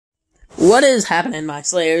What is happening, my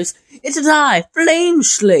Slayers? It's I, Flame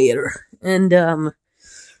Slayer, and, Roblox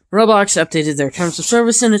updated their terms of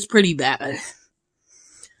service, and it's pretty bad.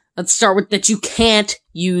 Let's start with that you can't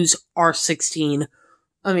use R16,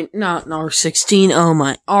 not R16, oh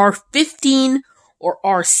my, R15 or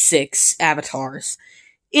R6 avatars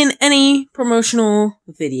in any promotional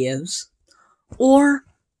videos or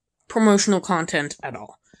promotional content at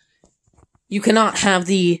all. You cannot have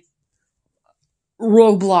the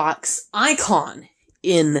Roblox icon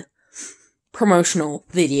in promotional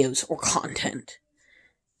videos or content.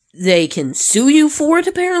 They can sue you for it,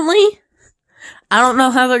 apparently. I don't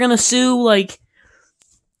know how they're gonna sue, like,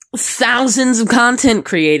 thousands of content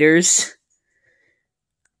creators,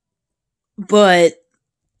 but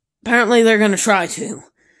apparently they're gonna try to.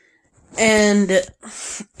 And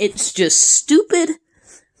it's just stupid.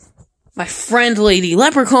 My friend Lady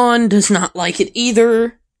Leprechaun does not like it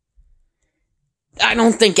either. I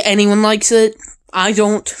don't think anyone likes it. I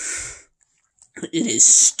don't. It is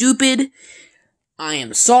stupid. I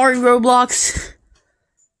am sorry, Roblox.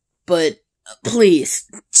 But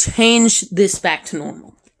please, change this back to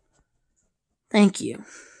normal. Thank you.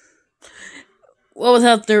 Well,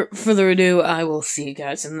 without further ado, I will see you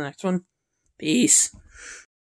guys in the next one. Peace.